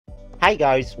Hi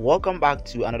guys, welcome back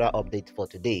to another update for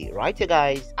today. Right here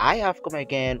guys, I have come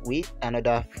again with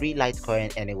another free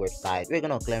Litecoin any website. We're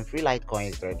gonna claim free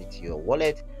Litecoins directly to your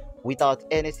wallet without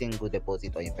any single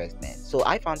deposit or investment. So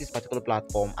I found this particular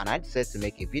platform and I decided to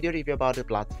make a video review about the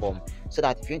platform so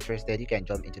that if you're interested you can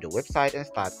jump into the website and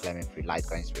start claiming free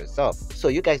Litecoins for yourself. So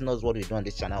you guys knows what we do on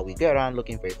this channel. We go around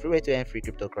looking for a free way to earn free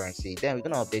cryptocurrency. Then we're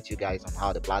gonna update you guys on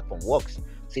how the platform works.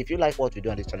 So if you like what we do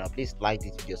on this channel, please like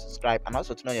this video, subscribe, and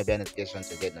also turn on your bell notifications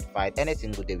to get notified any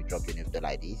single day we drop a new video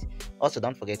like this. Also,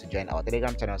 don't forget to join our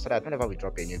Telegram channel so that whenever we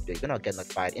drop a new video, you're gonna get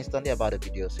notified instantly about the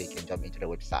video so you can jump into the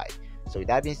website. So with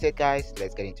that being said guys,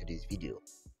 let's get into this video.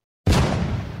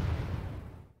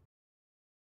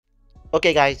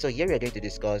 Okay guys, so here we are going to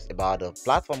discuss about a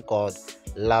platform called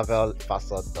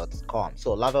faucet.com.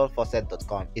 So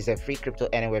faucet.com is a free crypto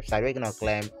earning website where you're gonna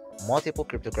claim multiple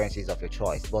cryptocurrencies of your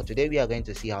choice. But today we are going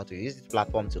to see how to use this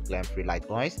platform to claim free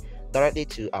Litecoins directly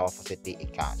to our Faucet Pay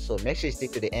account. So make sure you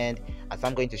stick to the end as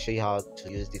I'm going to show you how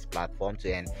to use this platform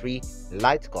to earn free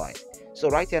Litecoins. So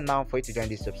right here now, for you to join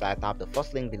this website, tap the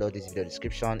first link below this video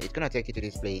description. It's gonna take you to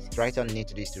this place. Right on, you need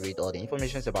to do is to read all the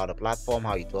information about the platform,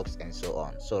 how it works, and so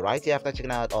on. So right here, after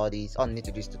checking out all these, all you need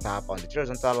to do is to tap on the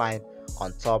horizontal line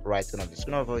on top right corner of the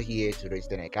screen over here to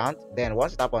register an account. Then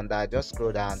once you tap on that, just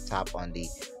scroll down, tap on the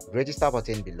register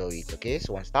button below it. Okay,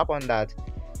 so once you tap on that,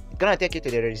 it's gonna take you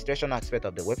to the registration aspect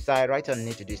of the website. Right on, you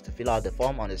need to do is to fill out the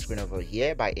form on the screen over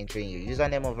here by entering your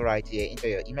username over right here, enter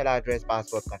your email address,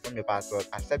 password, confirm your password,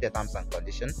 accept your terms and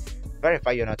conditions,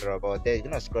 verify you're not a robot. Then you're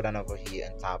gonna scroll down over here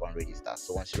and tap on register.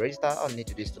 So once you register, all you need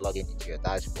to do is to log in into your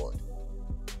dashboard.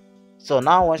 So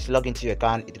now once you log into your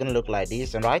account, it's gonna look like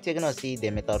this, and right here you're gonna see the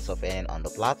methods of earning on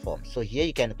the platform. So here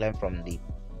you can claim from the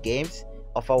games,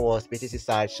 offer awards, BTC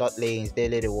site, short lanes,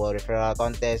 daily reward, referral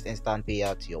contest, instant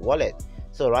payout to your wallet.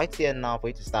 So right here now, for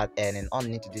you to start earning, all you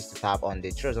need to do is to tap on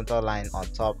the horizontal line on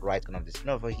top right corner of the screen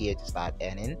over here to start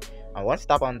earning. And once you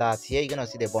tap on that, here you're gonna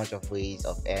see the bunch of ways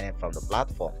of earning from the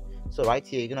platform. So right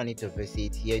here you're gonna need to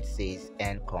visit, here it says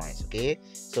earn coins. Okay,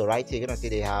 so right here you're gonna see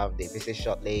they have the visit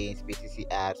short lanes, BTC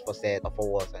apps, faucet, offer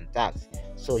awards, and tags.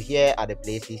 So here are the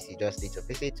places you just need to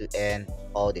visit to earn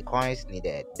all the coins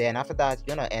needed. Then after that,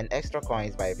 you're gonna earn extra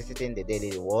coins by visiting the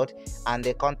daily reward and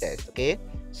the contest. Okay,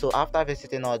 so after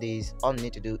visiting all these, all you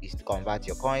need to do is to convert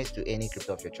your coins to any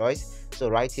crypto of your choice. So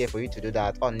right here, for you to do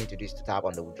that, all you need to do is to tap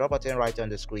on the withdraw button right on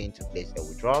the screen to place a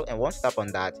withdrawal. And once you tap on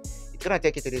that, it's gonna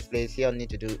take you to this place. Here all you need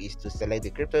to do is to select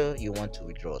the crypto you want to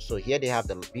withdraw. So here they have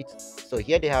the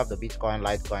Bitcoin,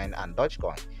 Litecoin, and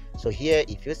Dogecoin. So here,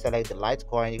 if you select the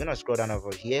Litecoin, you're gonna scroll down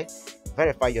over here,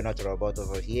 verify you're not a robot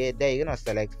over here. Then you're gonna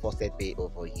select Faucet Pay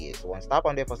over here. So once tap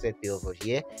on the Faucet Pay over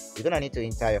here, you're gonna need to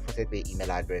enter your Faucet Pay email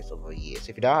address over here. So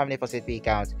if you don't have any Faucet Pay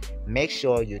account, make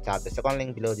sure you tap the second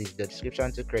link below this video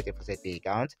description to create a Faucet Pay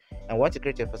account. And once you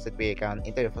create your Faucet Pay account,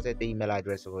 enter your Faucet Pay email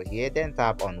address over here, then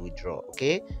tap on withdraw.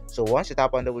 Okay, so once you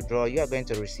tap on the withdraw, you are going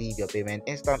to receive your payment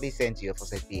instantly sent to your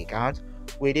Faucet Pay account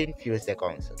within few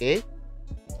seconds. Okay,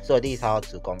 so this is how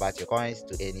to convert your coins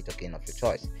to any token of your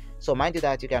choice. So mind you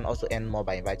that you can also earn more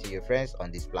by inviting your friends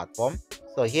on this platform.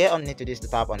 So here all you need to do is to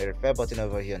tap on the refer button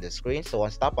over here on the screen. So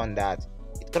once you tap on that,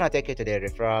 it's gonna take you to the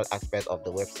referral aspect of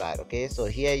the website. Okay, so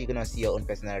here you're gonna see your own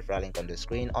personal referral link on the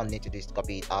screen. All you need to do is to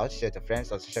copy it out, share it to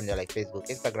friends on social media like Facebook,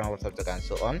 Instagram, WhatsApp, and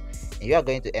so on. And you are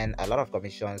going to earn a lot of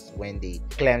commissions when they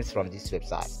claims from this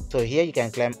website. So here you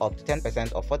can claim up to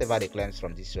 10% of whatever they claims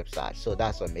from this website. So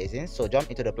that's amazing. So jump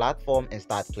into the platform and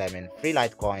start claiming free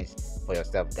Litecoins for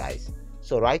yourself, guys.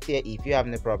 So right here, if you have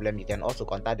any problem, you can also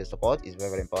contact the support. It's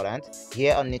very important.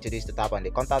 Here all you need to do is to tap on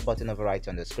the contact button over right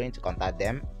on the screen to contact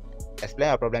them, explain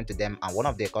your problem to them, and one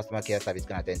of their customer care service is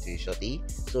going to attend to you shortly.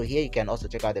 So here you can also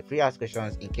check out the free ask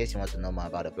questions in case you want to know more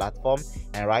about the platform.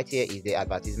 And right here is the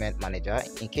advertisement manager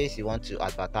in case you want to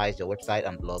advertise your website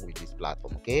and blog with this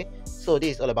platform. Okay, so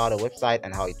this is all about the website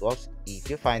and how it works. If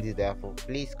you find this helpful,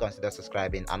 please consider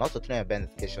subscribing and also turn on your bell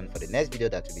notification for the next video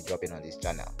that will be dropping on this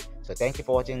channel. So thank you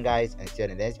for watching, guys, and see you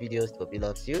in the next videos. Hope you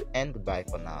loves you, and goodbye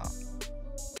for now.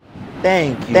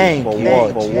 Thank you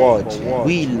for watching.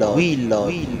 We love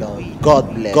you.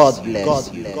 God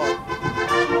bless you.